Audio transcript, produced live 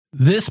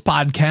This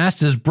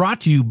podcast is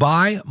brought to you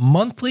by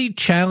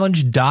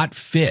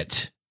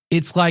monthlychallenge.fit.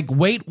 It's like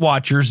Weight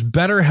Watchers,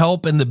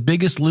 BetterHelp, and The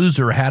Biggest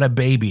Loser had a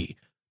baby.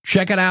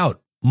 Check it out,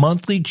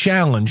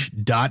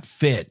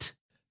 monthlychallenge.fit.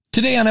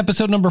 Today on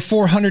episode number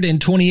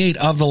 428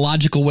 of the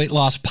Logical Weight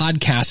Loss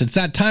Podcast, it's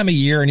that time of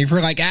year, and if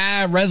you're like,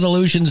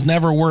 resolutions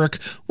never work,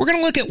 we're going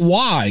to look at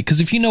why,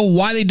 because if you know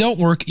why they don't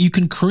work, you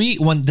can create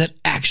one that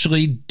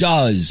actually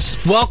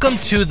does. Welcome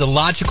to the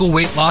Logical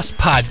Weight Loss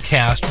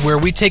Podcast, where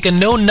we take a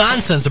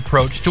no-nonsense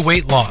approach to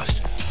weight loss.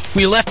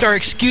 We left our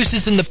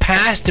excuses in the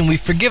past, and we've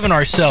forgiven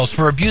ourselves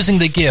for abusing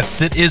the gift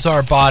that is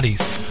our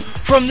bodies.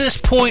 From this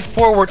point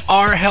forward,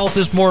 our health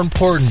is more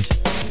important.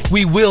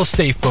 We will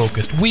stay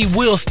focused. We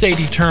will stay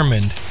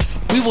determined.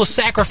 We will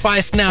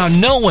sacrifice now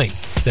knowing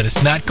that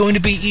it's not going to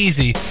be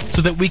easy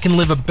so that we can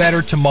live a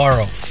better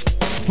tomorrow.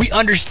 We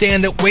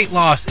understand that weight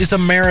loss is a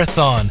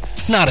marathon,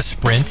 not a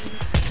sprint.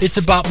 It's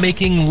about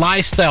making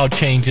lifestyle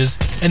changes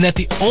and that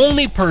the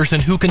only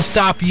person who can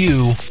stop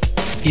you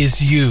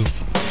is you.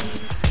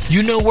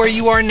 You know where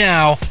you are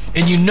now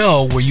and you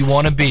know where you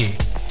want to be.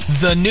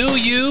 The new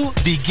you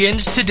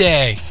begins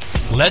today.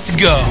 Let's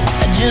go.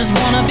 I just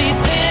want to be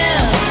thin.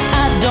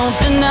 Don't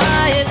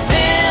deny it,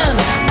 thin.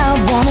 I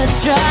wanna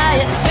try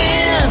it,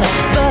 thin,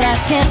 but I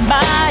can't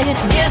buy it.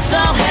 Guess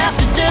I'll have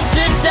to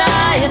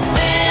diet,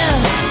 thin.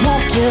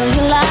 Won't tell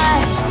you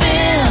lies,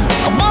 thin.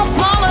 I want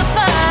smaller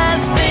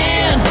thighs,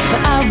 thin,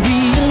 but I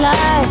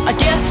realize I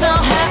guess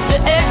I'll have to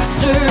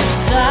exercise.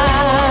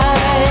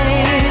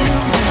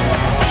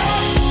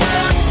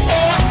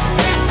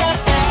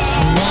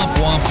 Womp,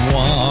 womp,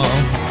 womp.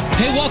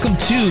 Hey, welcome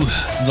to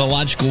the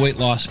Logical Weight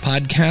Loss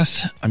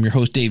Podcast. I'm your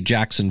host, Dave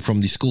Jackson from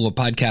the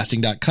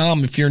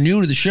schoolofpodcasting.com. If you're new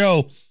to the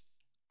show,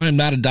 I'm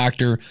not a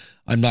doctor.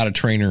 I'm not a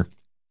trainer.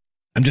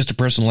 I'm just a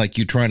person like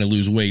you trying to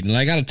lose weight. And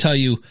I got to tell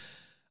you,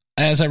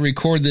 as I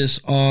record this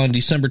on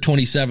December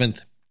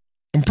 27th,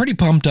 I'm pretty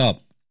pumped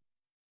up.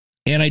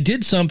 And I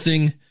did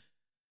something,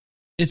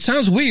 it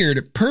sounds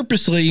weird,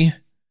 purposely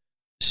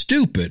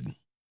stupid.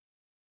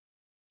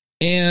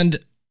 And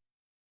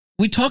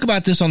we talk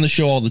about this on the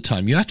show all the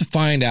time. You have to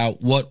find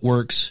out what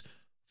works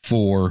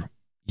for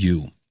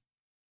you.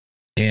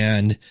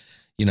 And,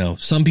 you know,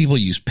 some people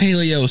use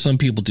paleo, some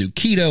people do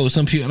keto,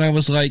 some people, and I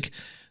was like,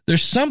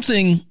 there's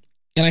something,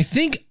 and I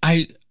think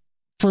I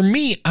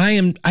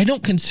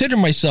don't consider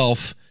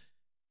myself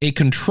a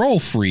control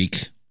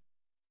freak,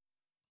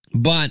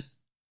 but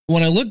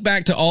when I look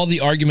back to all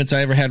the arguments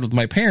I ever had with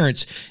my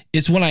parents,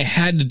 it's when I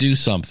had to do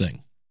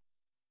something.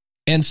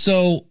 And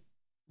so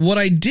what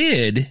I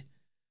did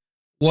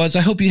was,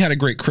 I hope you had a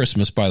great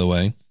Christmas, by the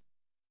way,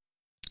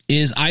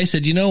 is I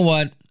said, you know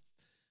what?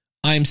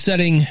 I'm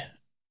setting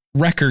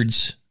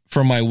records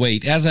for my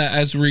weight.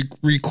 As we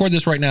record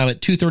this right now, I'm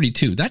at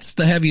 232. That's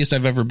the heaviest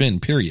I've ever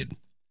been, period.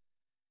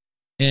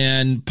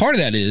 And part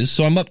of that is,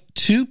 so I'm up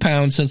 2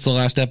 pounds since the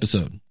last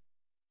episode.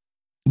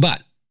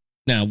 But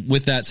now,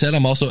 with that said,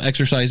 I'm also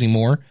exercising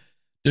more,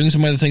 doing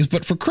some other things.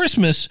 But for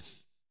Christmas,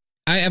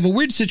 I have a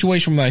weird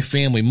situation with my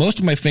family. Most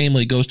of my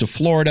family goes to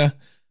Florida.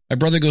 My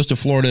brother goes to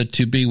Florida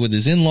to be with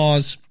his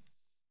in-laws.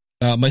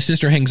 My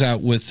sister hangs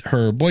out with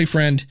her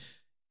boyfriend,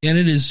 and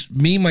it is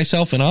me,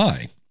 myself, and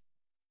I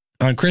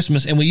on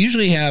Christmas. And we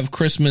usually have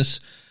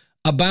Christmas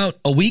about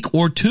a week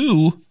or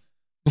two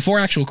before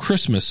actual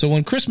Christmas. So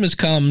when Christmas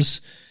comes,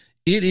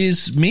 it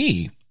is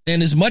me.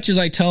 And as much as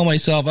I tell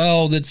myself,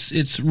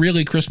 it's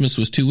really Christmas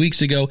was 2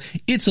 weeks ago,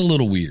 it's a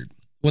little weird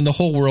when the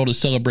whole world is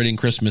celebrating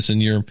Christmas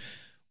and you're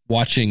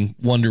watching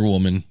Wonder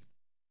Woman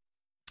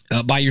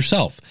by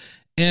yourself.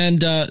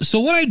 And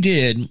so what I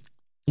did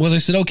was I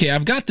said, okay,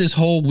 I've got this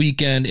whole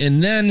weekend,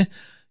 and then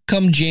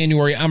come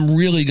January, I'm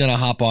really going to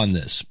hop on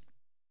this.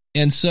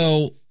 And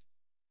so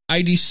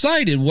I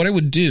decided what I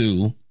would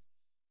do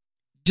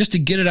just to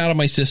get it out of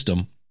my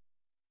system.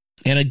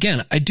 And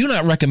again, I do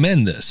not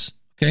recommend this,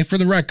 okay, for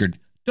the record.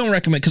 Don't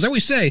recommend, because I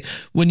always say,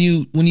 when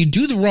you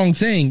do the wrong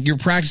thing, you're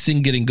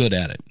practicing getting good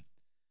at it.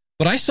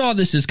 But I saw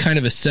this as kind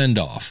of a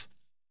send-off.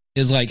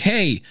 It's like,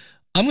 hey,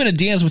 I'm going to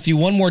dance with you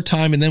one more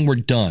time, and then we're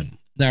done.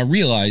 Now, I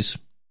realize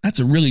that's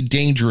a really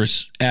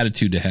dangerous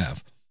attitude to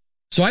have.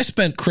 So I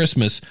spent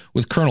Christmas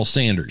with Colonel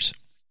Sanders.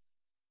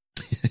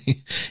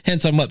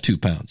 Hence, I'm up 2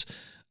 pounds.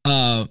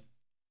 What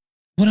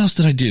else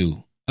did I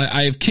do?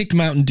 I have kicked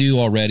Mountain Dew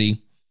already,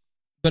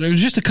 but it was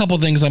just a couple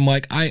of things. I'm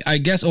like, I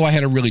guess, I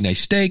had a really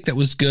nice steak. That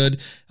was good.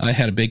 I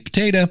had a baked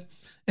potato.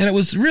 And it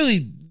was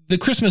really, the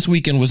Christmas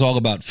weekend was all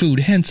about food.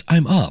 Hence,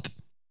 I'm up.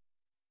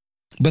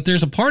 But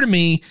there's a part of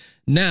me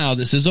now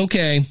that says,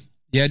 okay,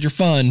 you had your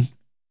fun.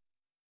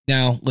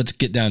 Now let's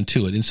get down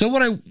to it. And so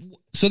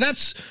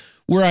that's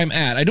where I'm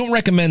at. I don't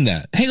recommend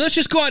that. Hey, let's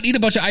just go out and eat a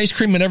bunch of ice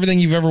cream and everything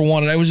you've ever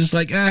wanted. I was just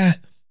like,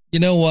 you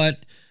know what?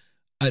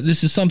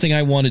 This is something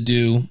I want to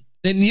do.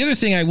 And the other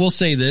thing, I will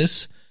say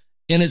this,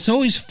 and it's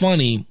always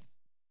funny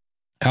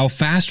how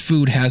fast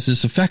food has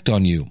this effect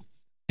on you.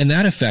 And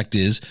that effect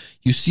is,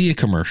 you see a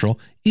commercial,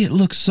 it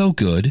looks so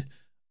good.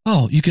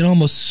 Oh, you can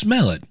almost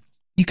smell it.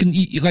 You can,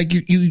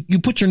 you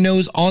put your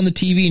nose on the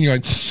TV and you're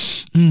like,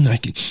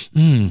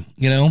 you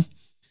know?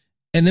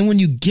 And then when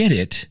you get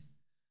it,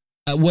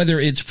 whether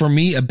it's for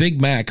me a Big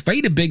Mac, if I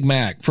eat a Big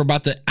Mac for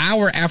about the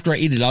hour after I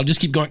eat it, I'll just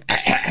keep going.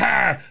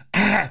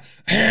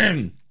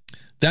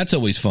 That's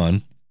always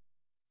fun.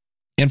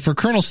 And for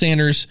Colonel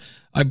Sanders,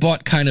 I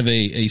bought kind of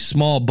a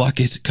small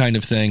bucket kind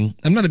of thing.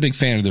 I'm not a big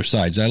fan of their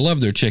sides. I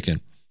love their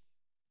chicken.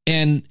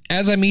 And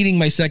as I'm eating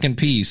my second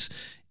piece,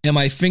 and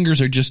my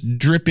fingers are just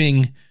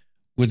dripping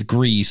with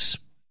grease,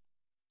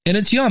 and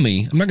it's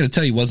yummy. I'm not going to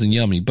tell you it wasn't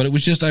yummy, but it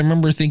was just, I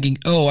remember thinking,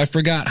 oh, I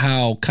forgot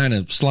how kind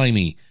of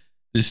slimy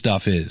this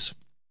stuff is.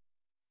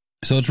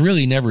 So it's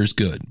really never as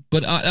good.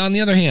 But on the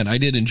other hand, I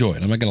did enjoy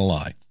it. I'm not going to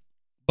lie.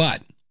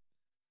 But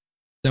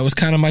that was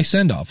kind of my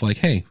send-off. Like,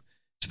 hey,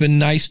 it's been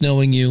nice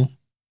knowing you.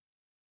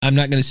 I'm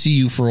not going to see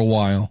you for a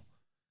while.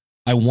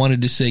 I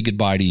wanted to say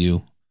goodbye to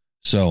you.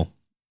 So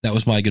that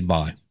was my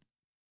goodbye.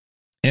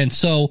 And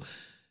so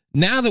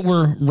now that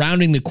we're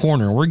rounding the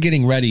corner, we're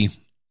getting ready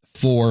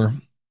for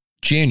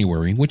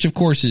January, which of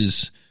course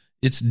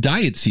it's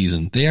diet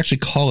season. They actually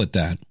call it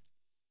that.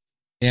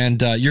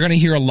 And you're going to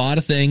hear a lot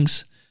of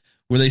things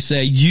where they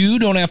say, you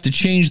don't have to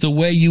change the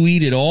way you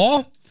eat at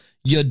all.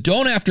 You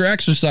don't have to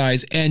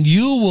exercise, and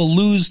you will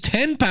lose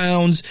 10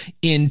 pounds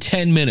in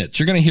 10 minutes.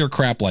 You're going to hear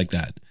crap like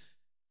that.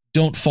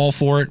 Don't fall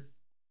for it.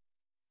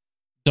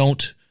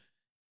 Don't.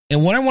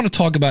 And what I want to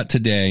talk about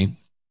today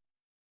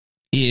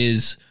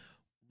is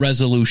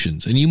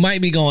resolutions. And you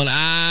might be going,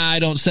 I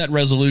don't set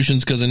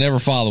resolutions because I never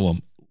follow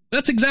them.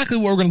 That's exactly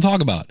what we're going to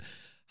talk about.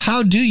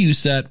 How do you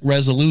set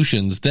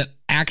resolutions that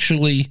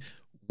actually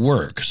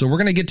work? So we're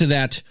going to get to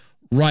that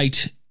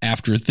right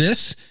after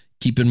this.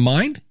 Keep in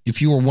mind,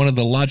 if you are one of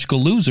the logical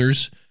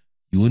losers,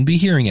 you wouldn't be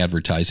hearing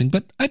advertising.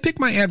 But I pick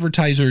my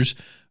advertisers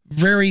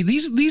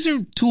these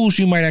are tools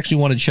you might actually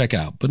want to check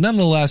out. But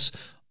nonetheless,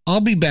 I'll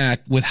be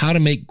back with how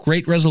to make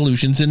great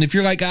resolutions. And if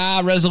you're like,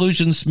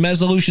 resolutions,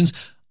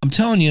 I'm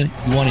telling you,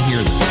 you want to hear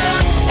this.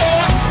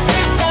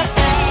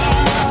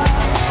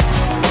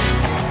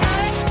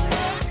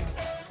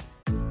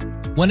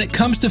 When it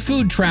comes to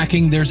food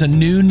tracking, there's a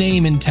new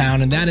name in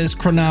town, and that is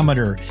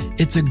Cronometer.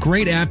 It's a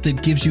great app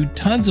that gives you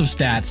tons of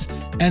stats,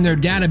 and their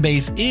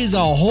database is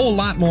a whole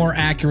lot more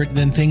accurate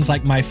than things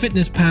like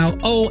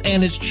MyFitnessPal. Oh,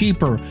 and it's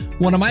cheaper.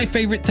 One of my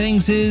favorite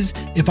things is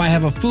if I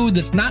have a food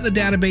that's not in the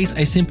database,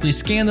 I simply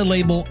scan the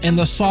label, and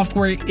the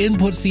software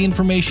inputs the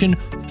information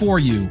for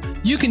you.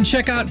 You can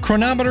check out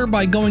Cronometer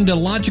by going to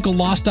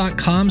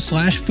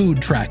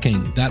logicalloss.com/food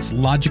tracking. That's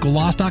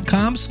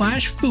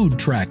logicalloss.com/food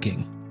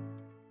tracking.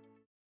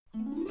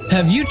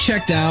 Have you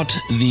checked out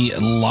the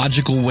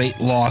Logical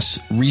Weight Loss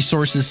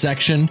resources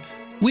section?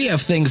 We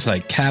have things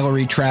like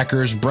calorie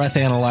trackers, breath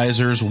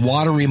analyzers,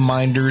 water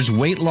reminders,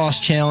 weight loss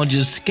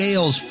challenges,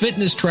 scales,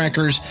 fitness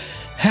trackers,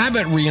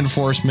 habit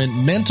reinforcement,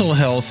 mental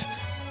health,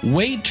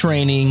 weight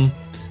training.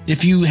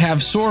 If you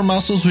have sore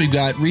muscles, we've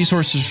got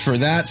resources for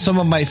that. Some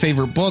of my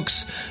favorite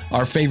books,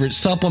 our favorite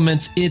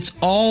supplements, it's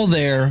all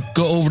there.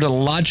 Go over to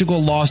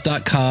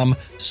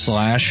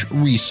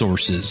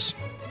logicalloss.com/resources.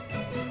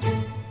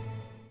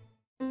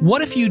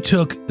 What if you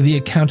took the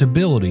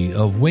accountability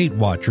of Weight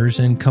Watchers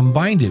and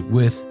combined it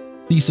with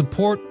the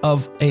support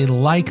of a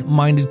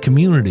like-minded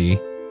community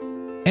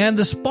and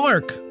the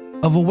spark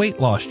of a weight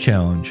loss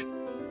challenge?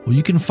 Well,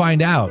 you can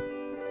find out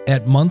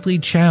at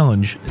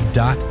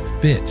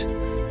monthlychallenge.fit.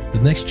 The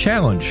next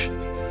challenge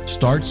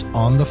starts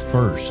on the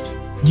 1st.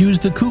 Use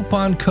the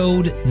coupon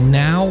code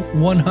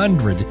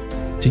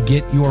NOW100 to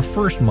get your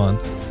first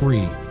month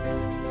free.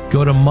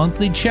 Go to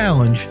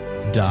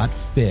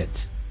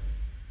monthlychallenge.fit.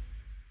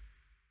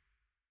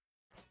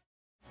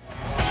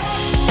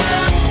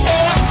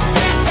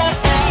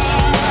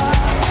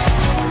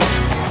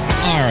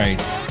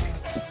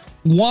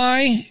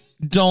 Why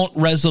don't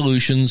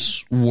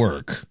resolutions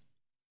work?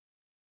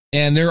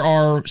 And there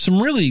are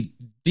some really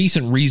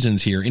decent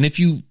reasons here. And if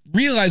you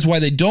realize why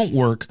they don't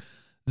work,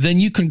 then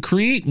you can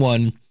create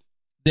one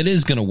that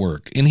is going to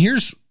work. And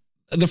here's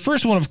the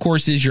first one, of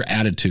course, is your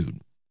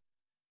attitude.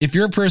 If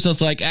you're a person that's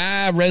like,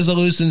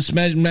 resolutions,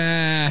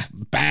 bah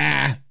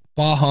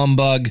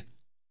humbug,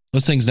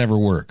 those things never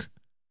work.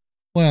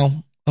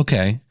 Well,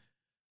 okay.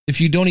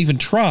 If you don't even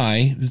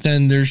try,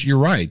 then you're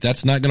right.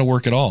 That's not going to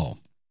work at all.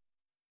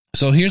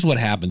 So here's what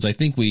happens. I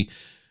think we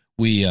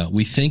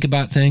think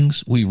about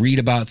things, we read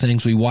about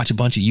things, we watch a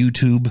bunch of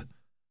YouTube,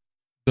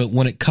 but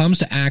when it comes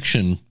to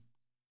action,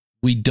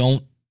 we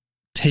don't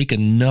take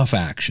enough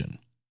action.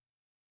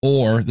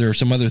 Or there are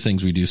some other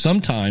things we do.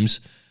 Sometimes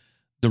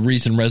the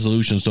reason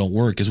resolutions don't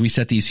work is we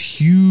set these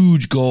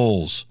huge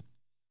goals.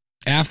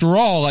 After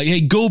all, like,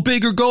 hey, go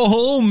big or go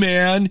home,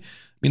 man. I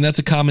mean, that's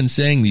a common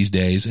saying these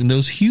days. And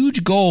those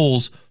huge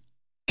goals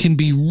can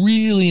be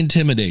really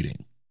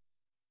intimidating.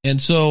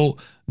 And so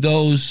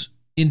those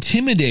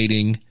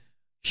intimidating,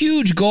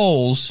 huge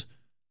goals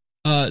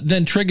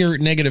then trigger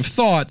negative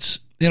thoughts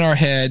in our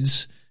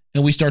heads,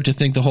 and we start to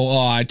think the whole,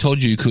 I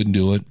told you couldn't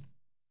do it.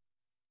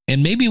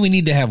 And maybe we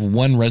need to have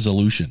one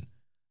resolution,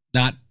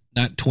 not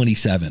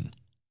 27.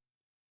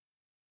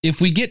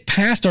 If we get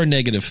past our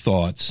negative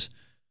thoughts,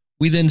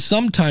 we then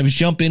sometimes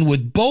jump in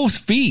with both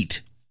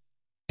feet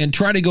and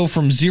try to go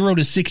from 0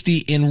 to 60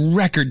 in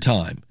record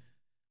time.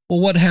 Well,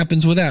 what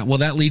happens with that? Well,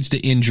 that leads to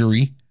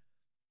injury,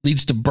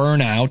 leads to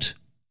burnout,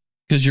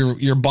 because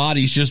your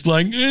body's just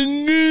like,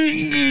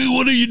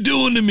 what are you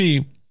doing to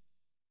me?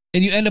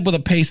 And you end up with a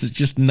pace that's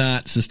just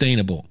not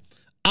sustainable.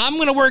 I'm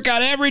going to work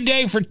out every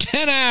day for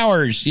 10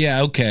 hours.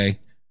 Yeah, okay.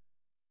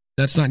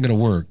 That's not going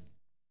to work.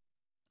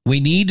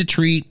 We need to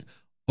treat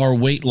our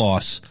weight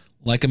loss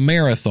like a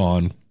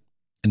marathon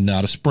and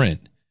not a sprint.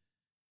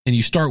 And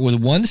you start with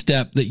one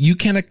step that you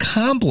can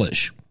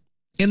accomplish.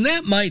 And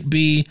that might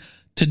be,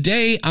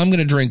 today I'm going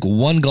to drink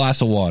 1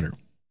 glass of water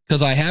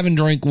because I haven't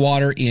drank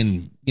water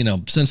in,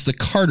 since the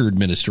Carter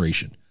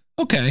administration.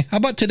 Okay, how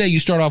about today you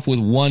start off with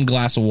 1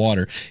 glass of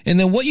water? And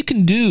then what you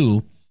can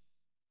do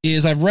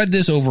is, I've read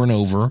this over and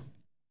over,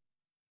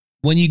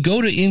 when you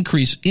go to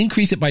increase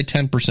it by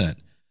 10%.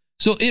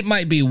 So it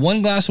might be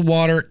 1 glass of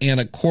water and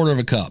 1/4 of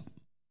a cup.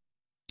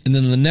 And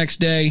then the next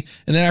day,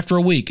 and then after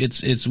a week,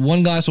 it's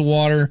 1 glass of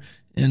water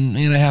and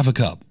 1/2 a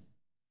cup.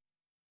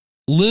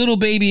 Little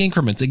baby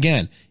increments.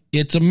 Again,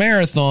 it's a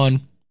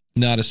marathon,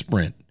 not a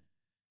sprint.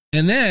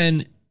 And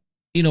then,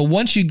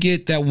 once you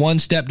get that one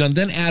step done,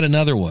 then add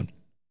another one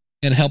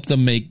and help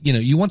them make,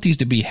 you want these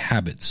to be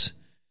habits.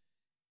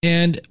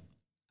 And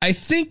I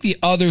think the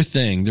other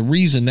thing, the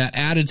reason that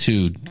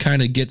attitude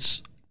kind of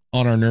gets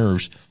on our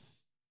nerves,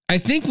 I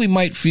think we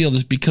might feel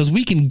this because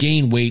we can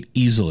gain weight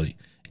easily.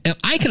 And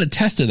I can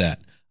attest to that.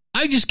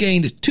 I just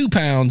gained 2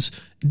 pounds,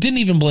 didn't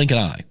even blink an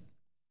eye.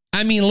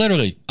 I mean,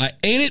 literally, I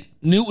ate it,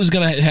 knew it was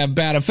going to have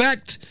bad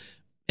effect.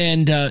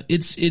 And I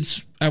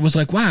was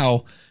like,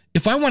 wow,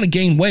 if I want to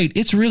gain weight,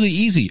 it's really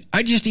easy.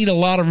 I just eat a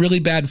lot of really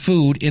bad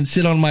food and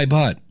sit on my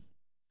butt.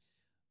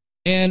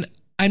 And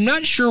I'm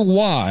not sure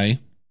why,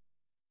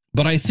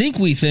 but I think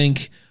we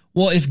think,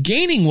 well, if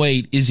gaining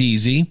weight is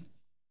easy,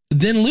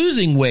 then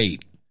losing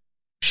weight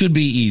should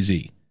be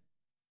easy.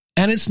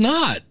 And it's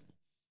not.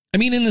 I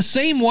mean, in the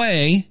same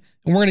way,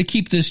 and we're going to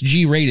keep this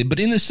G-rated, but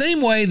in the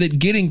same way that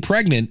getting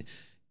pregnant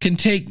can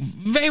take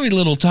very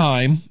little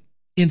time,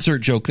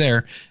 insert joke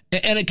there,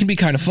 and it can be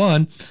kind of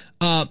fun,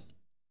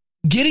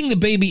 getting the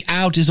baby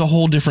out is a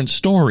whole different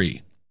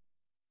story.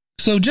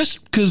 So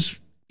just because,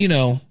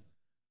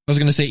 I was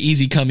going to say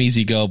easy come,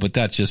 easy go, but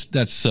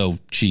that's so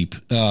cheap.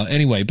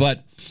 Anyway,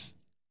 but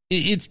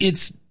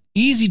it's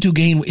easy to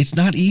gain. It's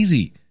not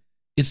easy.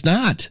 It's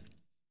not.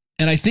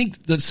 And I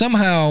think that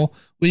somehow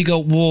we go,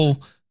 well,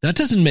 that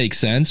doesn't make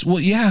sense. Well,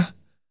 yeah,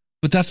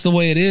 but that's the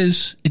way it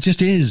is. It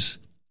just is.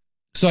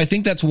 So I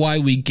think that's why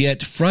we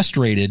get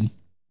frustrated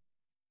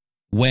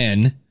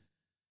when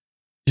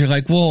you're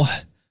like, well,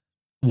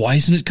 why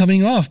isn't it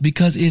coming off?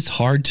 Because it's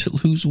hard to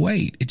lose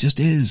weight. It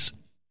just is.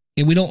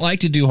 And we don't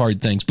like to do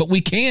hard things, but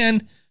we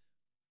can.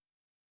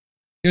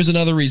 Here's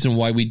another reason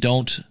why we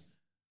don't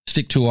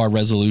stick to our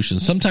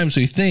resolutions. Sometimes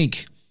we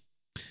think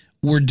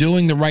we're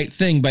doing the right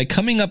thing by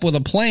coming up with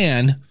a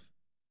plan,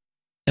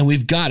 and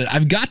we've got it.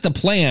 I've got the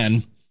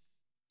plan,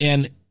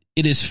 and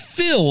it is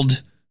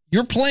filled.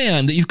 Your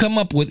plan that you've come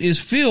up with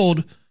is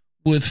filled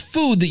with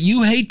food that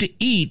you hate to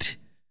eat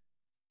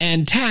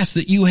and tasks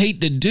that you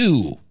hate to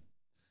do.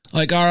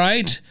 Like, all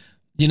right,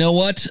 you know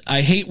what? I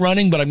hate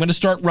running, but I'm going to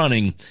start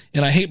running.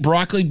 And I hate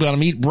broccoli, but I'm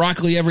going to eat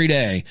broccoli every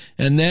day.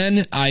 And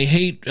then I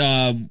hate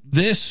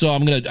this, so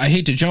I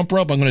hate to jump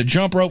rope. I'm going to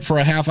jump rope for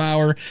a half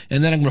hour,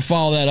 and then I'm going to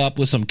follow that up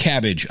with some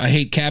cabbage. I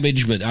hate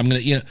cabbage, but I'm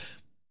going to,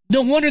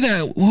 no wonder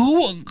that.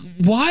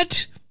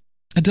 What?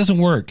 It doesn't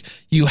work.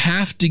 You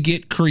have to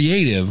get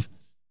creative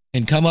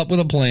and come up with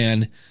a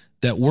plan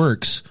that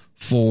works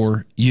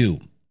for you.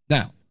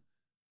 Now,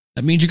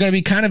 that means you're going to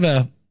be kind of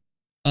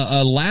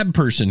a lab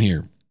person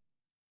here.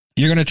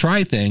 You're going to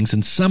try things,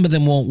 and some of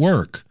them won't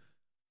work,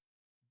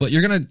 but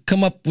you're going to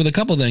come up with a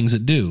couple things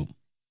that do.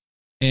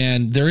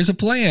 And there is a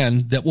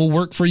plan that will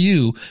work for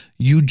you.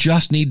 You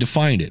just need to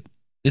find it.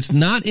 It's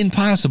not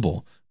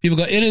impossible. People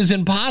go, it is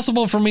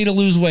impossible for me to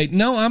lose weight.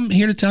 No, I'm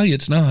here to tell you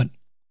it's not.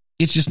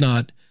 It's just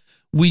not.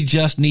 We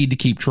just need to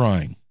keep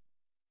trying.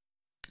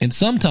 And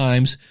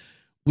sometimes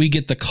we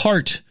get the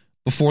cart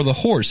before the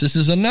horse. This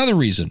is another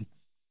reason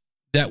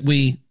that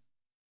we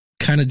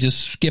kind of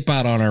just skip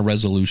out on our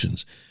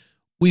resolutions.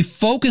 We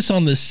focus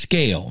on the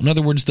scale, in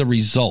other words, the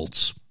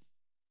results,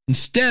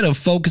 instead of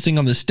focusing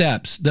on the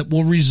steps that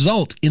will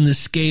result in the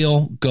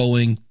scale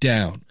going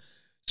down.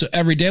 So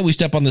every day we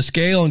step on the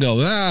scale and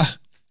go,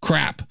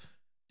 crap.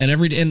 And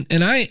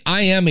I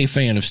am a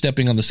fan of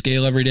stepping on the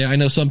scale every day. I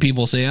know some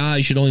people say,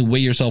 you should only weigh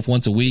yourself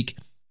once a week.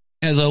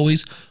 As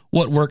always,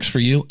 what works for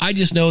you? I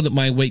just know that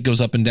my weight goes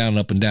up and down,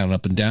 up and down,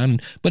 up and down.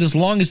 But as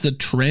long as the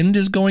trend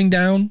is going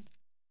down,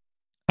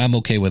 I'm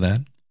okay with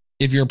that.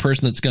 If you're a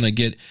person that's going to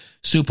get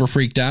super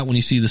freaked out when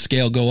you see the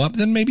scale go up,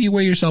 then maybe you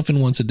weigh yourself in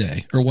once a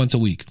day or once a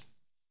week.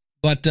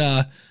 But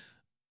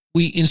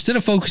instead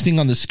of focusing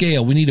on the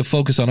scale, we need to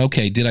focus on,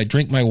 okay, did I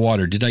drink my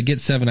water? Did I get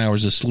 7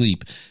 hours of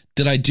sleep?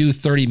 Did I do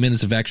 30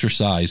 minutes of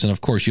exercise? And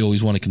of course, you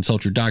always want to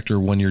consult your doctor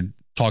when you're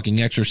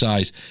talking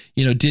exercise.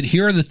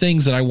 Here are the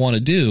things that I want to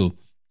do.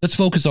 Let's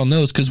focus on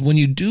those, because when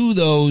you do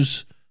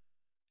those,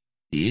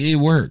 it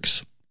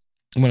works.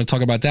 I'm going to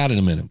talk about that in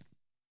a minute.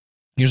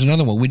 Here's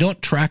another one. We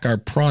don't track our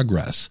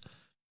progress.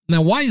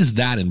 Now, why is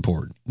that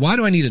important? Why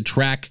do I need to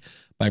track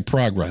my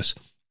progress?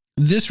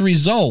 This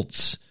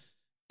results,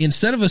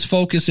 instead of us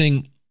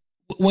focusing,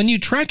 when you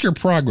track your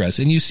progress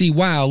and you see,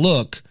 wow,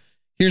 look,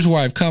 here's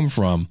where I've come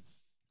from,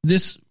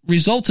 this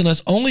results in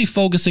us only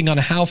focusing on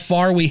how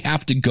far we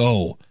have to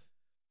go.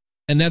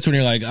 And that's when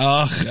you're like,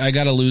 ugh, I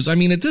got to lose. I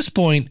mean, at this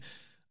point,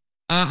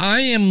 I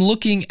am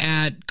looking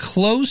at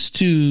close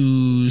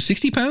to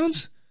 60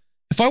 pounds.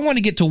 If I want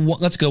to get to,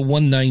 let's go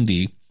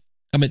 190,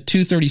 I'm at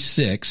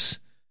 236.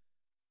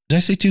 Did I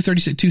say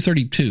 236?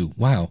 232.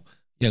 Wow.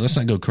 Yeah, let's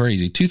not go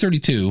crazy.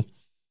 232.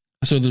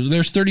 So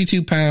there's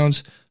 32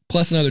 pounds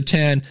plus another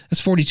 10.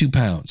 That's 42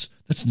 pounds.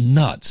 That's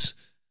nuts.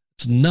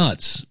 It's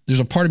nuts.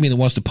 There's a part of me that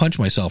wants to punch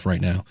myself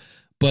right now.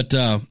 But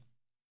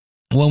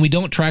when we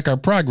don't track our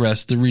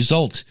progress, the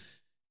result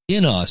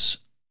in us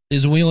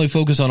is we only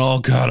focus on, oh,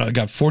 God, I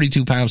got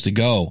 42 pounds to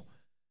go.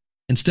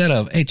 Instead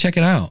of, hey, check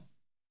it out.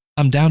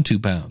 I'm down 2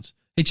 pounds.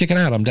 Hey, check it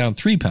out. I'm down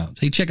 3 pounds.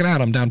 Hey, check it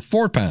out. I'm down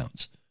 4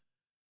 pounds.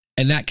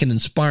 And that can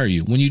inspire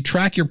you. When you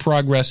track your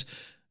progress,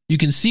 you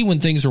can see when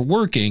things are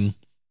working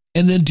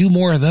and then do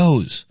more of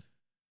those.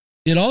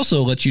 It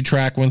also lets you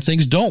track when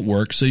things don't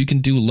work so you can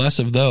do less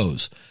of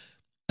those.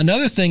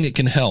 Another thing that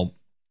can help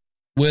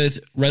with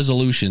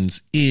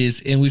resolutions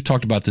is, and we've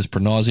talked about this per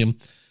nauseum,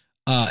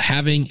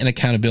 having an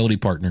accountability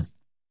partner.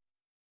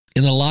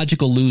 In the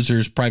Logical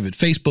Losers private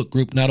Facebook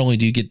group, not only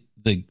do you get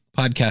the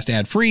podcast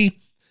ad-free,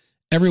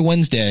 every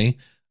Wednesday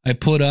I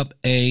put up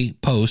a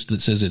post that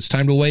says it's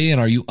time to weigh in.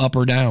 Are you up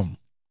or down?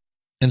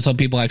 And some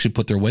people actually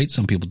put their weight.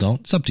 Some people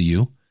don't. It's up to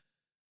you.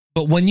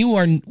 But when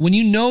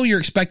you know you're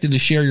expected to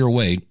share your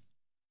weight,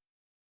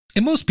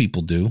 and most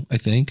people do, I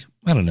think.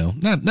 I don't know.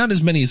 Not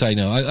as many as I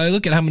know. I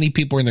look at how many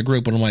people are in the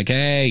group and I'm like,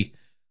 hey,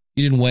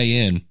 you didn't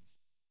weigh in.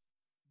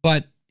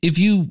 But if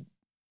you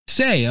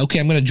say, okay,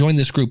 I'm going to join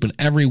this group and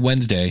every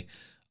Wednesday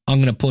I'm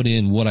going to put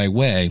in what I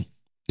weigh,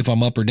 if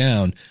I'm up or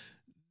down,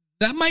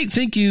 that might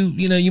think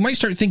you might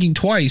start thinking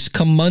twice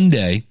come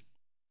Monday.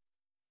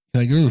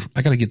 You're like,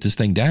 I got to get this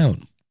thing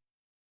down.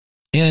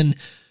 And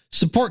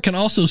support can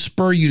also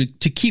spur you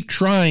to keep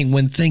trying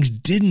when things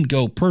didn't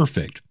go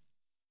perfect.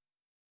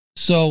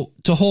 So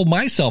to hold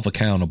myself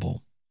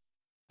accountable,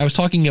 I was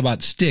talking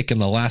about stick in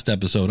the last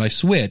episode. I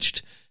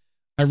switched.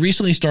 I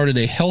recently started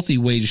a healthy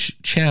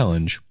wage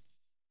challenge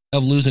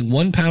of losing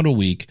 1 pound a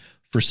week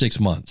for 6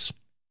 months.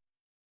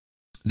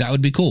 That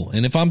would be cool.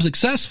 And if I'm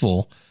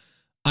successful,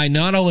 I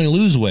not only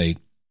lose weight,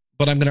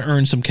 but I'm going to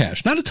earn some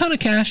cash. Not a ton of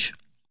cash,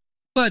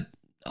 but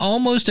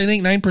almost, I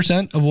think,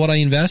 9% of what I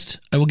invest,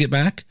 I will get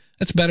back.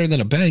 That's better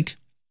than a bank.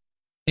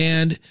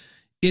 And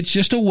it's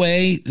just a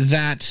way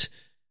that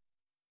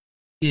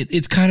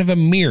it's kind of a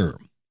mirror.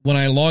 When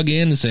I log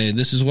in and say,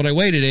 this is what I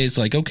weigh today, it's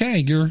like, okay,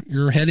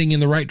 you're heading in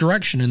the right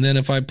direction. And then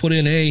if I put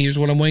in, hey, here's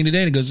what I'm weighing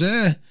today, and it goes,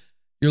 you're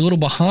a little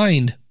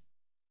behind.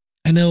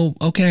 I know,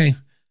 okay,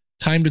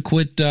 time to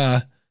quit.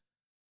 This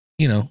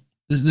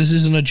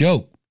isn't a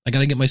joke. I got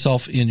to get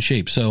myself in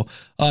shape. So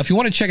if you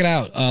want to check it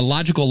out,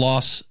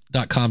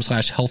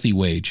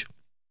 logicalloss.com/healthywage.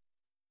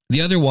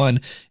 The other one,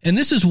 and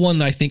this is one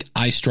that I think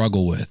I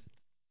struggle with.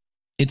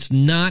 It's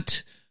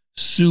not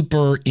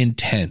super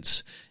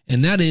intense.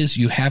 And that is,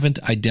 you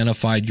haven't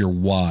identified your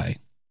why.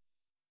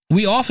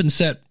 We often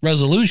set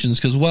resolutions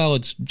because, well,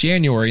 it's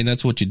January and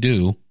that's what you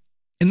do.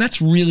 And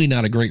that's really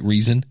not a great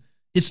reason.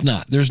 It's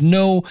not. There's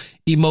no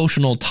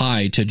emotional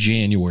tie to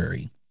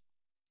January.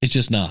 It's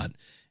just not.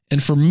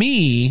 And for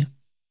me,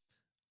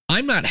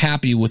 I'm not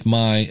happy with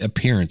my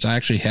appearance. I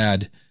actually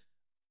had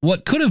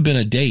what could have been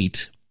a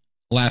date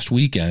last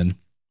weekend.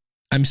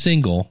 I'm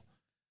single.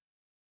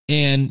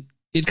 And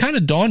it kind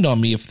of dawned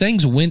on me, if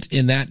things went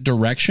in that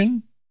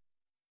direction,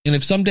 and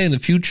if someday in the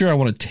future I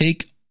want to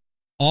take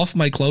off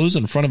my clothes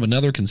in front of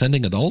another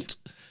consenting adult,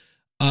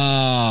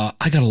 I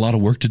got a lot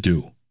of work to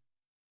do.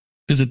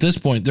 Because at this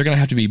point, they're going to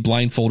have to be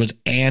blindfolded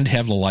and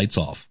have the lights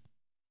off.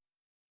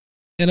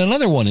 And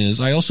another one is,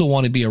 I also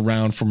want to be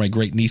around for my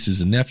great nieces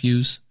and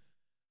nephews.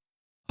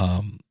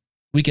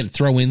 We can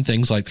throw in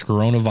things like the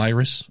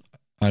coronavirus.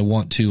 I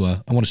want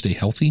to stay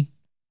healthy.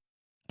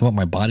 I want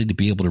my body to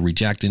be able to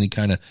reject any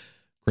kind of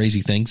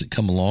crazy things that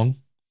come along.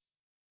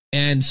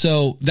 And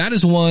so that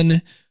is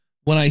one,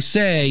 when I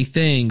say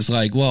things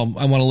like, well,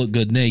 I want to look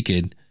good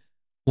naked.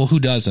 Well, who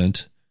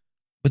doesn't?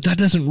 But that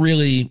doesn't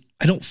really,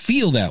 I don't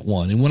feel that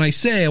one. And when I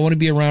say I want to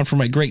be around for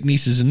my great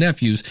nieces and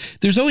nephews,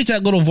 there's always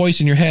that little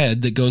voice in your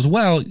head that goes,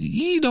 well,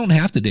 you don't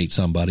have to date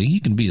somebody.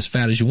 You can be as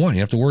fat as you want.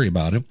 You have to worry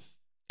about it.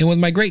 And with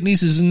my great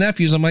nieces and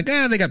nephews, I'm like,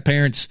 they got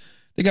parents.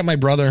 They got my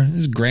brother,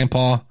 his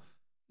grandpa.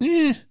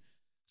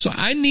 So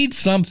I need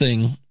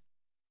something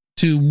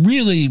to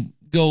really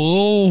go,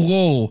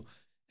 oh.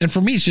 And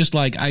for me, it's just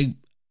like, I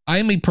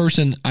am a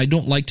person, I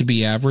don't like to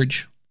be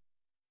average.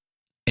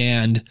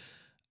 And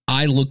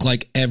I look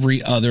like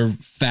every other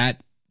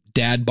fat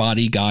dad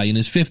body guy in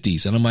his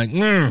 50s. And I'm like,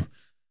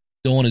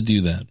 don't want to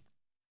do that.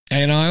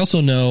 And I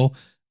also know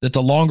that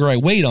the longer I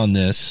wait on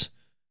this,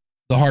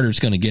 the harder it's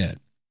going to get.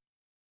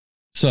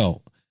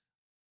 So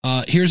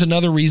here's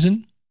another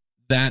reason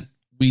that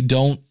we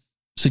don't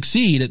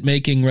succeed at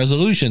making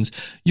resolutions,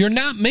 you're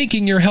not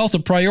making your health a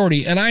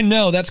priority. And I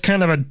know that's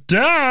kind of a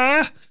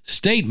duh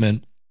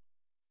statement,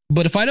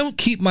 but if I don't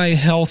keep my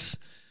health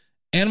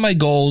and my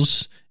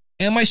goals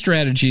and my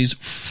strategies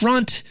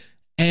front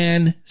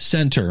and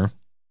center,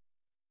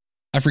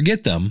 I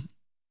forget them.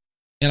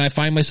 And I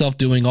find myself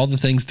doing all the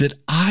things that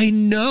I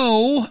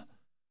know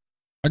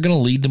are going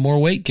to lead to more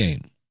weight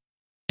gain.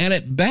 And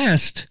at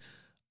best,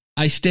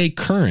 I stay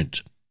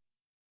current.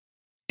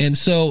 And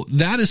so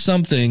that is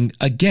something,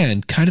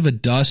 again, kind of a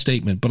duh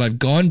statement, but I've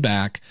gone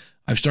back.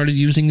 I've started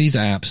using these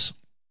apps,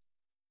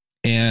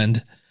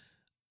 and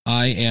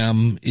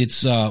I'm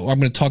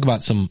going to talk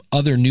about some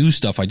other new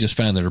stuff I just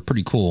found that are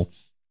pretty cool.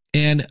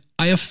 And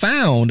I have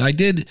found, I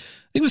think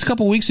it was a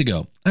couple weeks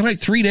ago, I had like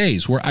 3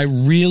 days where I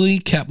really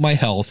kept my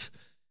health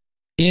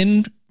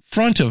in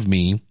front of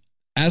me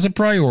as a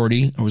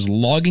priority. I was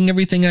logging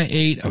everything I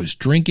ate. I was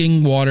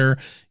drinking water,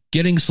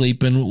 getting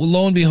sleep, and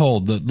lo and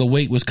behold, the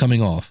weight was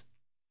coming off.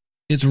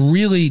 It's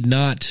really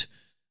not,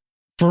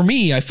 for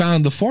me, I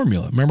found the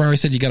formula. Remember how I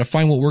said you got to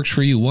find what works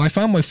for you? Well, I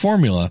found my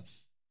formula,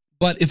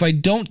 but if I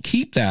don't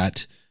keep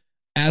that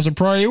as a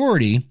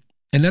priority,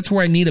 and that's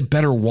where I need a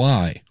better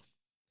why,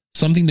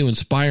 something to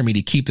inspire me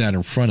to keep that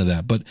in front of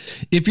that. But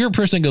if you're a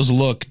person that goes,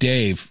 look,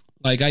 Dave,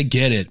 like I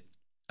get it,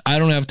 I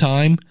don't have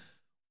time,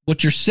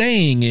 what you're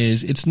saying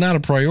is it's not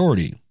a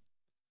priority.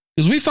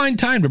 Because we find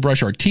time to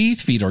brush our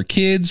teeth, feed our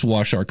kids,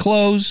 wash our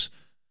clothes.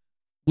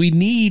 We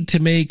need to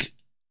make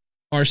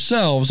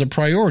ourselves a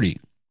priority.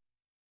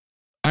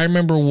 I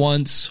remember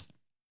once,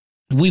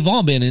 we've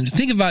all been in,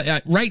 think about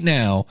it, right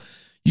now,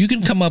 you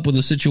can come up with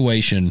a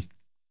situation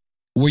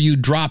where you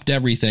dropped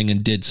everything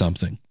and did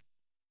something.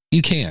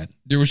 You can't.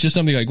 There was just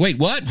something like, wait,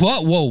 what?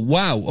 What? Whoa,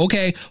 wow.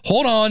 Okay,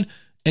 hold on.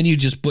 And you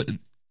just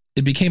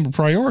it became a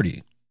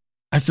priority.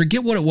 I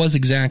forget what it was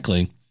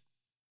exactly,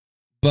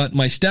 but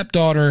my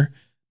stepdaughter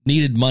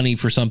needed money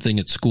for something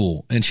at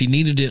school, and she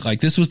needed it, like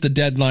this was the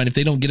deadline. If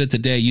they don't get it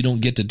today, you don't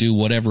get to do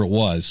whatever it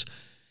was.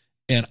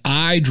 And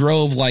I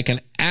drove like an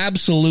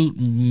absolute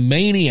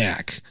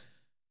maniac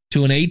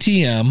to an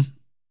ATM,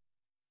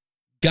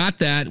 got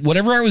that,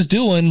 whatever I was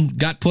doing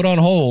got put on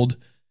hold,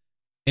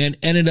 and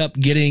ended up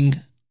getting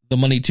the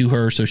money to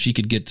her so she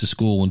could get to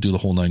school and do the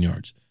whole 9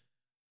 yards.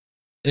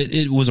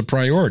 It was a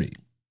priority.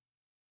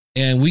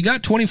 And we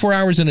got 24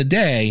 hours in a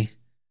day,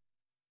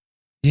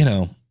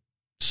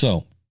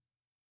 so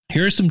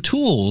here's some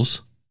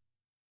tools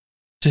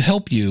to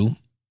help you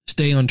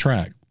stay on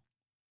track.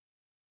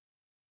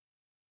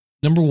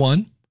 Number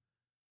one,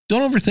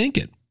 don't overthink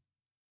it.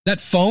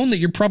 That phone that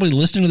you're probably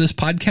listening to this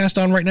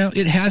podcast on right now,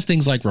 it has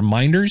things like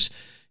reminders.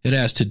 It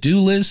has to-do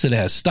lists. It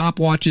has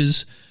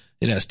stopwatches.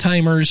 It has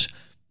timers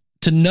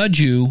to nudge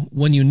you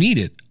when you need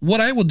it.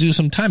 What I will do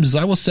sometimes is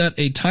I will set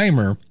a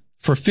timer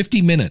for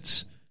 50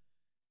 minutes.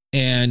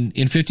 And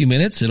in 50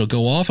 minutes, it'll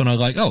go off and I'm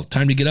like, oh,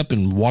 time to get up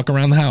and walk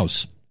around the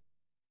house.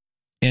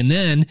 And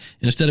then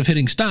instead of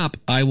hitting stop,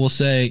 I will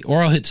say,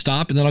 or I'll hit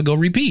stop and then I'll go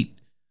repeat.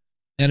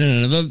 And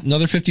in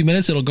another 50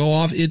 minutes, it'll go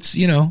off. It's,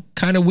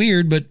 kind of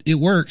weird, but it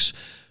works.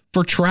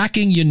 For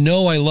tracking,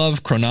 I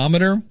love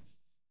Chronometer.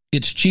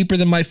 It's cheaper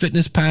than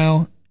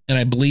MyFitnessPal, and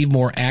I believe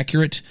more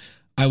accurate.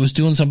 I was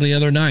doing something the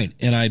other night,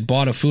 and I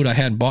bought a food I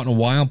hadn't bought in a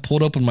while,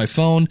 pulled open my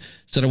phone,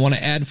 said I want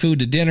to add food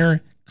to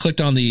dinner,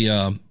 clicked on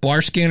the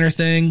bar scanner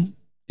thing.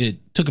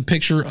 It took a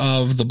picture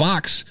of the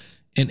box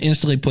and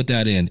instantly put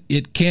that in.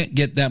 It can't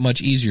get that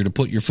much easier to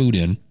put your food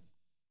in.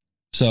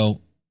 So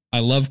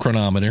I love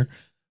Chronometer.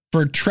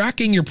 For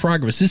tracking your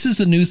progress, this is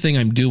the new thing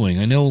I'm doing.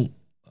 I know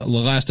the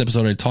last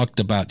episode I talked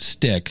about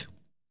Stick,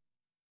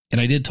 and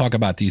I did talk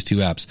about these two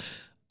apps.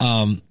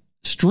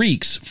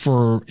 Streaks,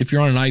 for if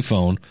you're on an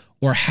iPhone,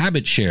 or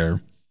Habit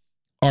Share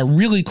are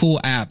really cool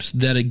apps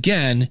that,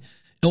 again,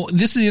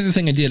 this is the other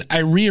thing I did. I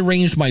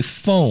rearranged my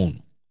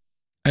phone.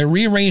 I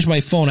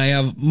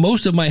have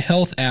most of my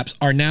health apps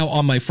are now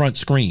on my front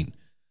screen.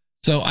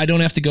 So I don't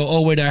have to go,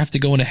 oh, wait, I have to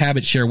go into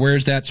Habit Share.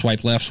 Where's that?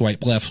 Swipe left,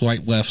 swipe left,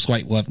 swipe left,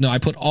 swipe left. No, I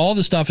put all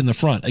the stuff in the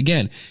front.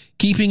 Again,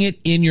 keeping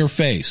it in your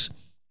face.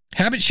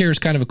 Habit Share is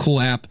kind of a cool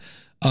app,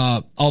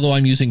 although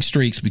I'm using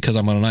Streaks because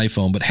I'm on an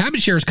iPhone. But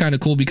Habit Share is kind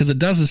of cool because it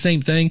does the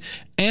same thing,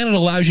 and it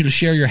allows you to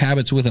share your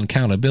habits with an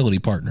accountability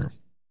partner.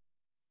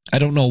 I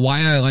don't know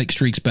why I like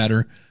Streaks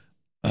better.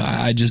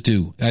 I just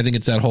do. I think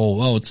it's that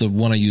whole, it's the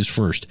one I use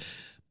first.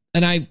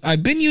 And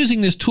I've been using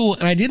this tool,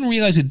 and I didn't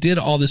realize it did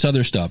all this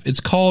other stuff. It's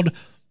called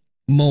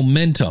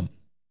Momentum.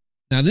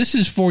 Now, this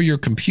is for your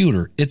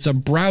computer. It's a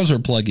browser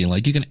plugin.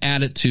 Like, you can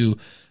add it to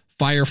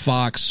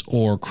Firefox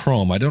or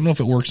Chrome. I don't know if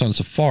it works on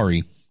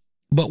Safari.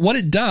 But what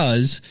it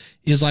does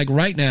is, like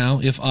right now,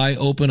 if I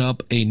open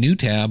up a new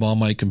tab on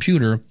my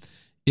computer,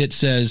 it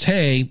says,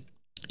 hey,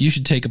 you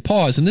should take a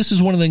pause. And this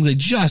is one of the things they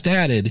just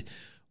added,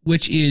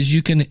 which is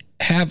you can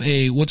have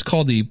what's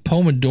called the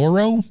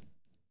Pomodoro,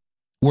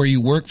 where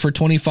you work for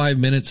 25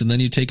 minutes and then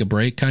you take a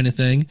break kind of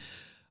thing.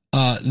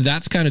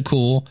 That's kind of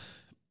cool.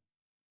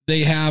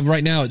 They have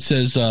right now, it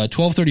says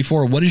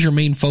 12:34. What is your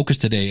main focus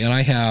today? And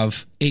I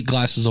have 8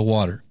 glasses of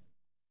water.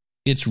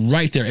 It's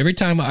right there. Every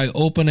time I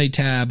open a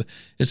tab,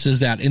 it says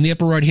that. In the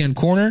upper right-hand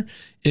corner,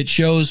 it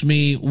shows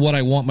me what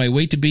I want my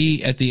weight to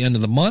be at the end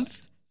of the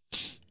month.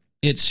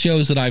 It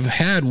shows that I've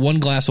had 1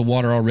 glass of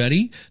water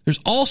already. There's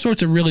all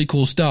sorts of really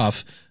cool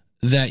stuff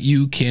that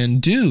you can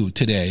do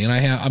today. And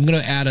I'm going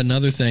to add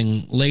another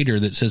thing later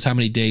that says how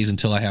many days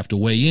until I have to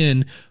weigh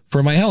in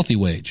for my healthy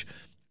wage.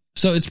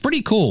 So it's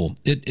pretty cool.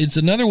 It's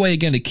another way,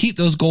 again, to keep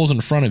those goals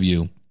in front of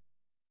you.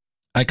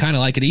 I kind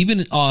of like it.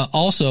 Even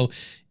also,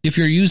 if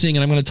you're using,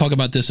 and I'm going to talk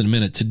about this in a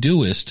minute,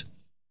 Todoist,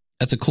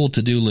 that's a cool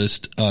to-do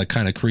list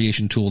kind of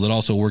creation tool that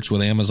also works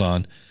with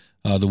Amazon,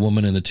 the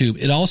woman in the tube.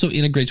 It also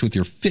integrates with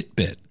your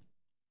Fitbit.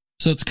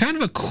 So it's kind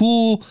of a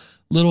cool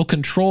little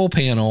control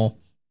panel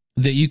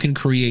that you can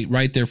create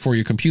right there for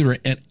your computer.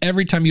 And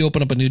every time you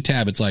open up a new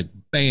tab, it's like,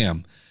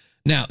 bam.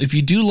 Now, if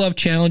you do love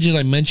challenges,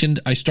 I mentioned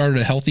I started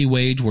a healthy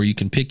wage where you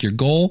can pick your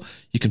goal.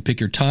 You can pick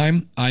your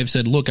time. I've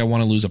said, look, I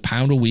want to lose 1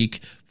 pound a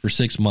week for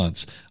 6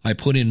 months. I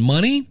put in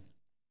money.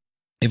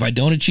 If I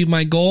don't achieve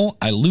my goal,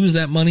 I lose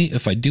that money.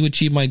 If I do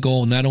achieve my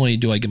goal, not only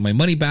do I get my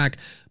money back,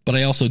 but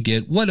I also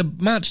get what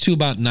amounts to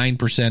about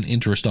 9%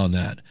 interest on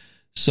that.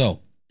 So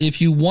if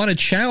you want to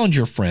challenge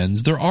your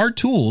friends, there are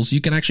tools.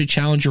 You can actually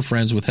challenge your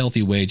friends with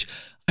Healthy Wage.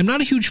 I'm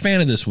not a huge fan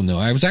of this one, though.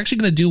 I was actually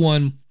going to do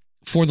one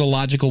for the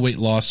Logical Weight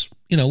Loss,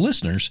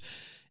 listeners.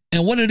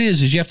 And what it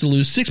is you have to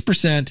lose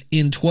 6%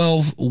 in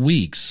 12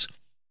 weeks.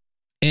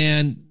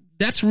 And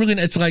that's really,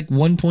 it's like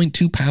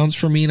 1.2 pounds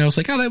for me. And I was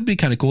like, oh, that would be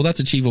kind of cool. That's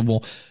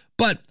achievable.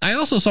 But I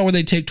also saw where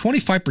they take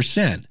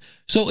 25%.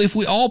 So if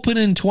we all put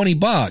in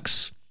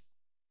 $20,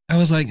 I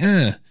was like,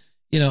 in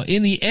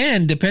the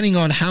end, depending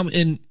on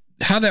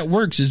how that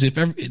works is if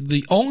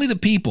only the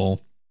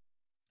people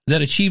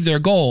that achieve their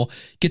goal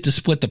get to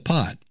split the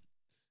pot.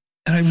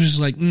 And I was just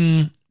like,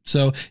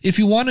 So if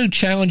you want to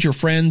challenge your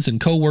friends and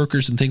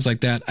coworkers and things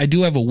like that, I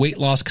do have a weight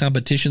loss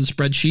competition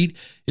spreadsheet.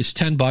 It's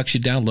 $10. You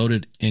download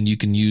it and you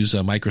can use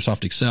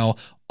Microsoft Excel.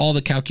 All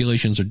the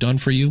calculations are done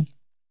for you.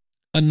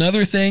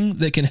 Another thing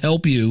that can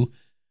help you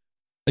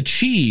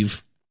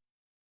achieve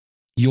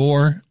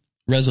your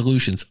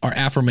resolutions are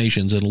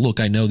affirmations. And look,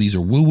 I know these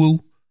are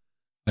woo-woo.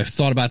 I've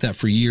thought about that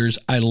for years.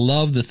 I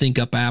love the Think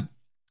Up app.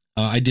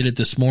 I did it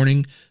this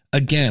morning.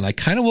 Again, I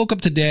kind of woke up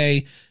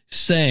today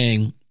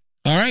saying,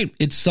 all right,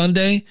 it's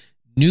Sunday,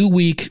 new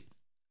week.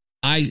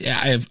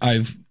 I've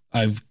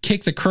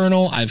kicked the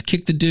kernel. I've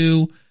kicked the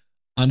dew.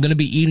 I'm going to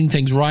be eating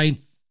things right.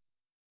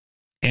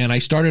 And I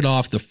started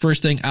off the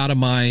first thing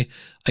I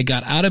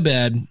got out of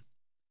bed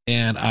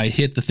and I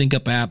hit the Think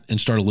Up app and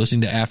started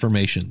listening to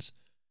affirmations.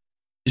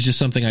 It's just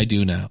something I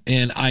do now.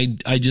 And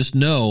I just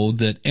know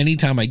that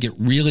anytime I get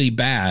really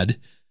bad,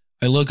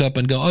 I look up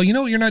and go, oh, you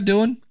know what you're not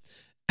doing?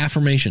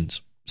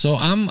 Affirmations. So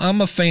I'm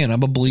a fan.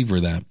 I'm a believer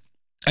of that.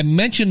 I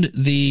mentioned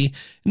and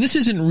this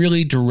isn't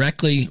really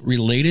directly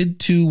related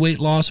to weight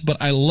loss, but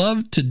I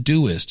love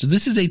Todoist.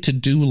 This is a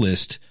to-do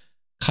list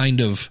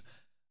kind of,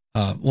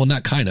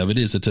 not kind of, it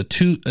is. It's a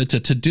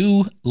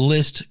to-do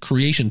list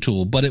creation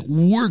tool, but it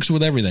works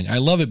with everything. I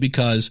love it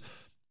because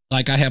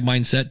I have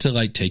mine set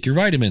to take your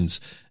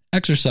vitamins,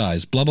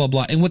 exercise, blah, blah,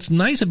 blah. And what's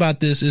nice about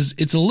this is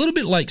it's a little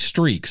bit like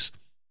streaks.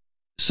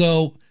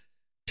 So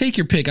take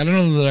your pick. I don't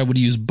know that I would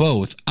use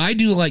both. I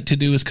do like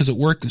Todoist because it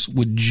works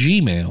with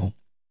Gmail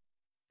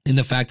in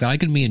the fact that I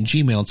can be in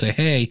Gmail and say,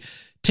 hey,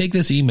 take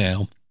this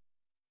email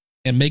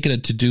and make it a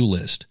to-do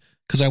list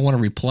because I want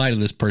to reply to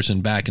this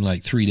person back in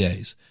 3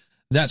 days.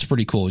 That's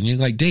pretty cool. And you're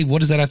like, Dave,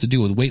 what does that have to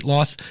do with weight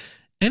loss?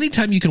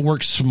 Anytime you can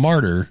work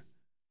smarter,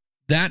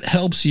 that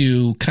helps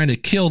you kind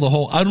of kill the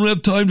whole, I don't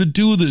have time to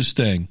do this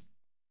thing.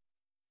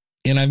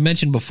 And I've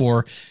mentioned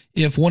before,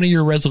 if one of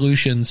your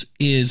resolutions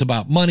is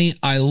about money,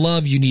 I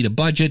love you need a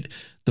budget.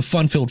 The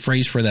fun-filled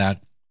phrase for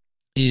that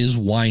is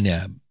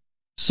YNAB.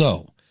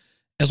 So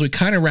as we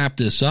kind of wrap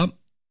this up,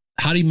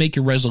 how do you make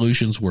your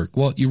resolutions work?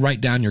 Well, you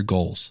write down your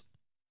goals.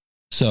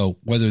 So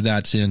whether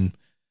that's in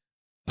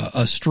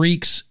a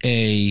streaks,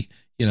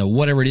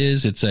 whatever it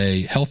is, it's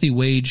a healthy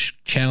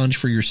wage challenge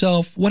for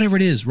yourself, whatever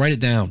it is, write it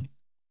down.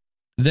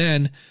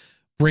 Then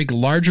break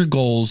larger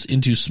goals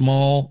into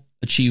small,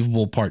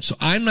 achievable parts. So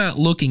I'm not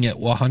looking at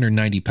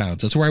 190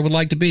 pounds. That's where I would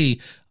like to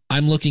be.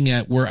 I'm looking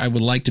at where I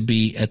would like to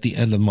be at the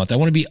end of the month. I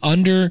want to be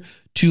under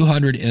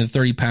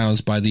 230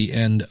 pounds by the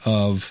end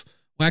of,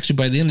 by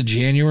the end of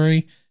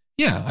January.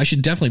 Yeah, I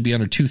should definitely be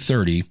under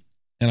 230.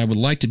 And I would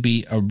like to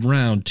be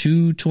around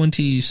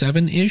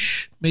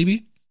 227-ish,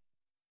 maybe.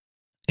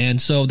 And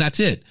so that's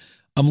it.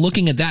 I'm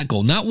looking at that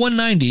goal, not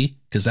 190,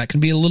 because that can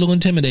be a little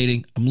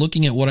intimidating. I'm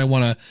looking at what I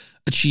want to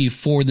achieve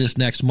for this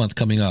next month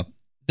coming up.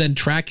 Then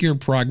track your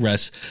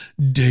progress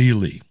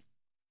daily.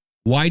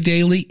 Why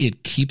daily?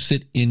 It keeps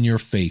it in your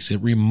face.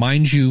 It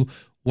reminds you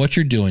what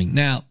you're doing.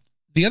 Now,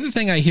 the other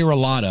thing I hear a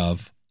lot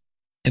of,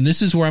 and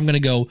this is where I'm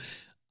going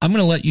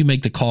to let you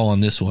make the call on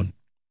this one,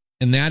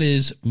 and that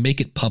is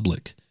make it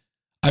public.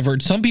 I've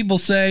heard some people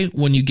say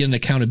when you get an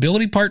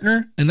accountability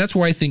partner, and that's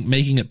where I think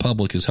making it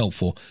public is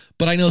helpful.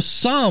 But I know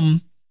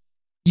some,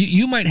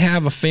 you might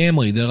have a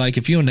family that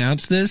if you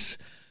announce this,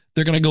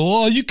 they're going to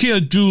go, oh, you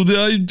can't do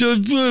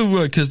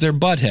that because they're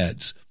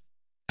buttheads.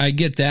 I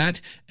get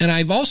that. And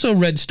I've also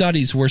read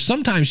studies where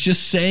sometimes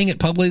just saying it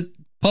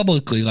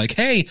publicly, like,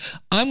 hey,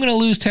 I'm going to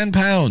lose 10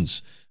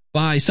 pounds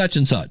by such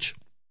and such.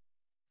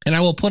 And I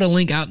will put a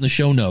link out in the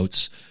show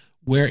notes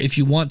where if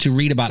you want to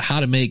read about how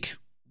to make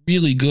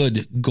really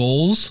good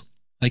goals,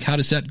 like how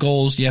to set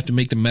goals, you have to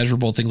make them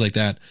measurable, things like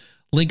that.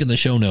 Link in the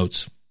show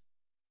notes.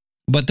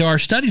 But there are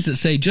studies that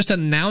say just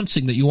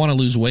announcing that you want to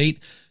lose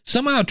weight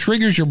somehow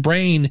triggers your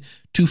brain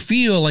to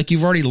feel like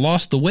you've already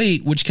lost the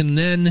weight, which can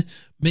then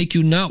make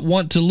you not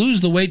want to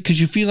lose the weight because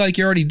you feel like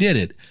you already did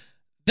it.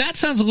 That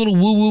sounds a little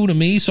woo-woo to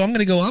me, so I'm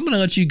going to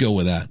let you go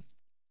with that.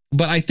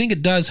 But I think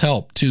it does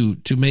help to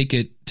make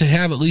it, to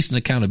have at least an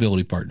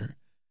accountability partner.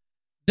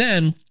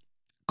 Then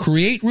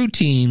create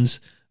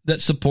routines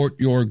that support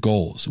your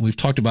goals. And we've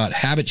talked about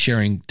habit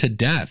sharing to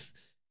death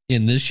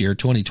in this year,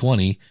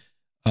 2020,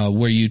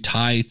 where you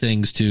tie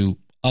things to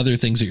other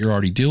things that you're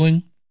already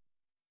doing.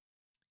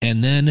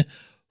 And then,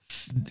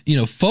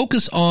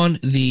 focus on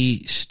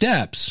the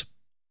steps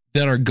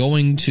that are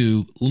going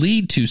to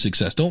lead to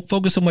success. Don't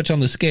focus so much on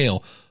the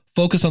scale.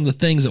 Focus on the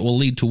things that will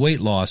lead to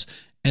weight loss.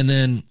 And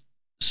then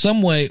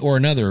some way or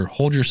another,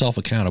 hold yourself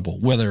accountable,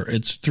 whether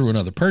it's through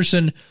another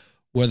person,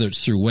 whether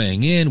it's through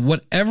weighing in,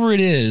 whatever it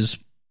is.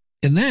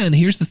 And then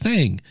here's the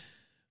thing.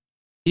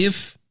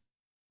 If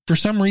for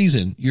some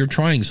reason you're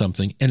trying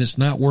something and it's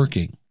not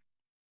working,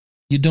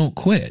 you don't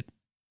quit.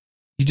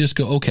 You just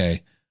go,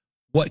 okay,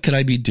 what could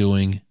I be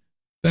doing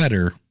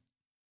better?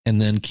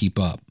 And then keep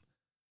up.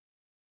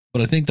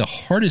 But I think the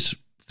hardest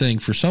thing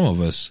for some of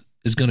us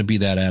is going to be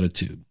that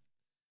attitude.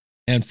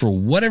 And for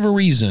whatever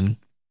reason,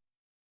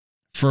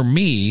 for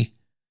me,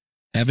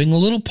 having a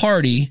little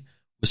party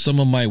with some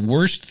of my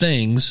worst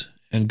things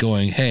and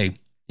going, hey,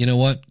 you know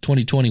what?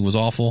 2020 was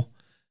awful.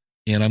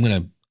 And I'm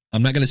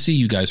not going to see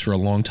you guys for a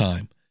long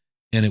time.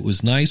 And it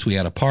was nice. We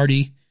had a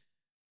party.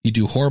 You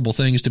do horrible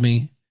things to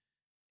me.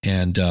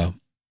 And I'm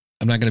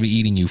not going to be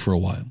eating you for a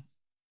while.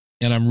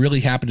 And I'm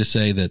really happy to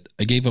say that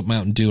I gave up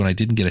Mountain Dew and I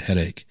didn't get a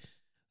headache.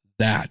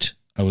 That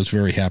I was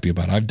very happy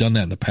about. I've done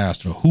that in the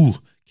past.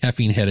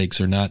 Caffeine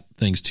headaches are not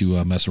things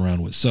to mess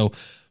around with. So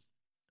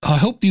I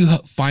hope you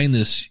find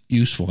this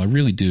useful. I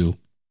really do.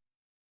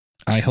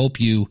 I hope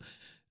you,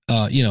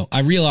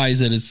 I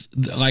realize that it's,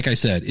 like I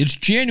said, it's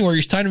January.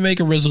 It's time to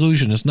make a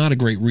resolution. It's not a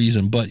great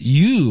reason, but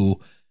you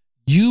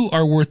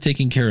are worth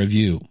taking care of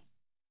you.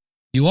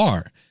 You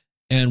are.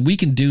 And we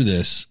can do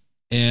this.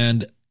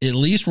 And at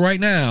least right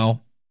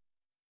now,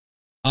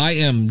 I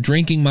am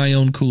drinking my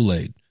own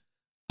Kool-Aid.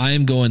 I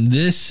am going,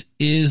 this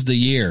is the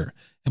year.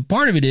 And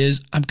part of it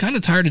is I'm kind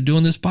of tired of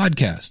doing this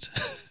podcast.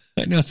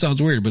 I know it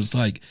sounds weird, but it's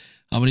like,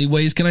 how many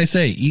ways can I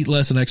say? Eat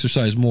less and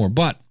exercise more.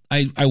 But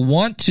I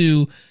want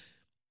to,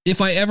 if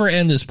I ever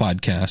end this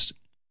podcast,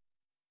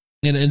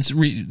 and it's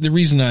the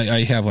reason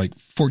I have like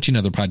 14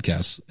 other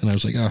podcasts, and I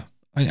was like,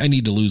 I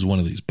need to lose one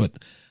of these, but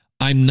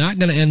I'm not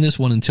going to end this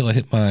one until I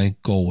hit my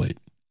goal weight.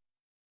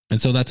 And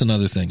so that's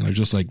another thing. And I was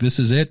just like, this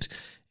is it.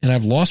 And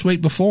I've lost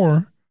weight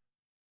before.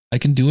 I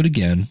can do it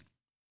again.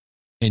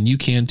 And you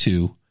can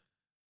too.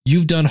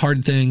 You've done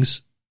hard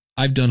things.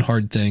 I've done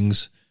hard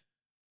things.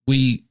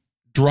 We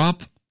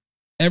drop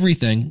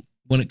everything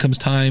when it comes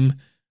time,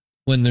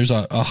 when there's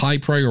a high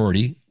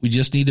priority. We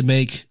just need to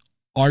make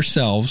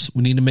ourselves,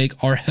 we need to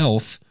make our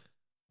health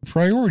a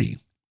priority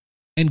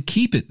and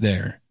keep it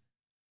there.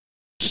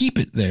 Keep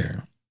it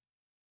there.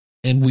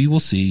 And we will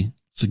see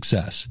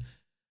success.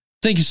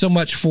 Thank you so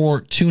much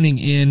for tuning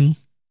in.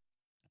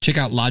 Check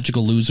out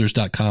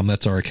logicallosers.com.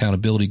 That's our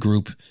accountability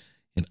group.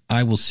 And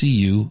I will see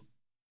you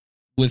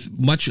with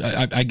much.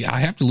 I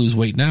have to lose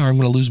weight now. Or I'm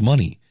going to lose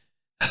money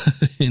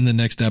in the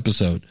next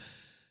episode.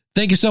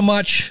 Thank you so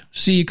much.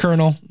 See you,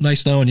 Colonel.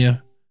 Nice knowing you.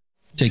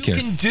 Take care.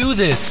 You can do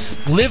this.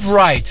 Live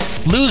right.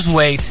 Lose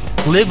weight.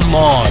 Live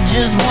long. I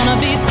just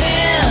want to be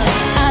thin.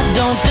 I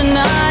don't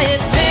deny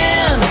it.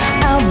 Thin.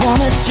 I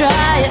want to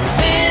try it.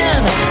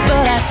 Thin.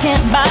 But I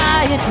can't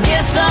buy it.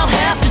 Guess I'll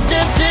have to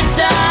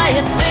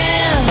diet.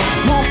 Thin.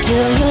 Won't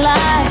kill your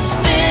life.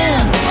 Thin.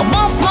 I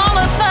want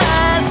smaller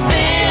thighs.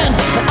 Thin.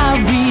 But I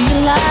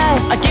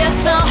realize I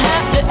guess I'll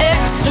have to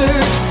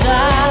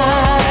exercise.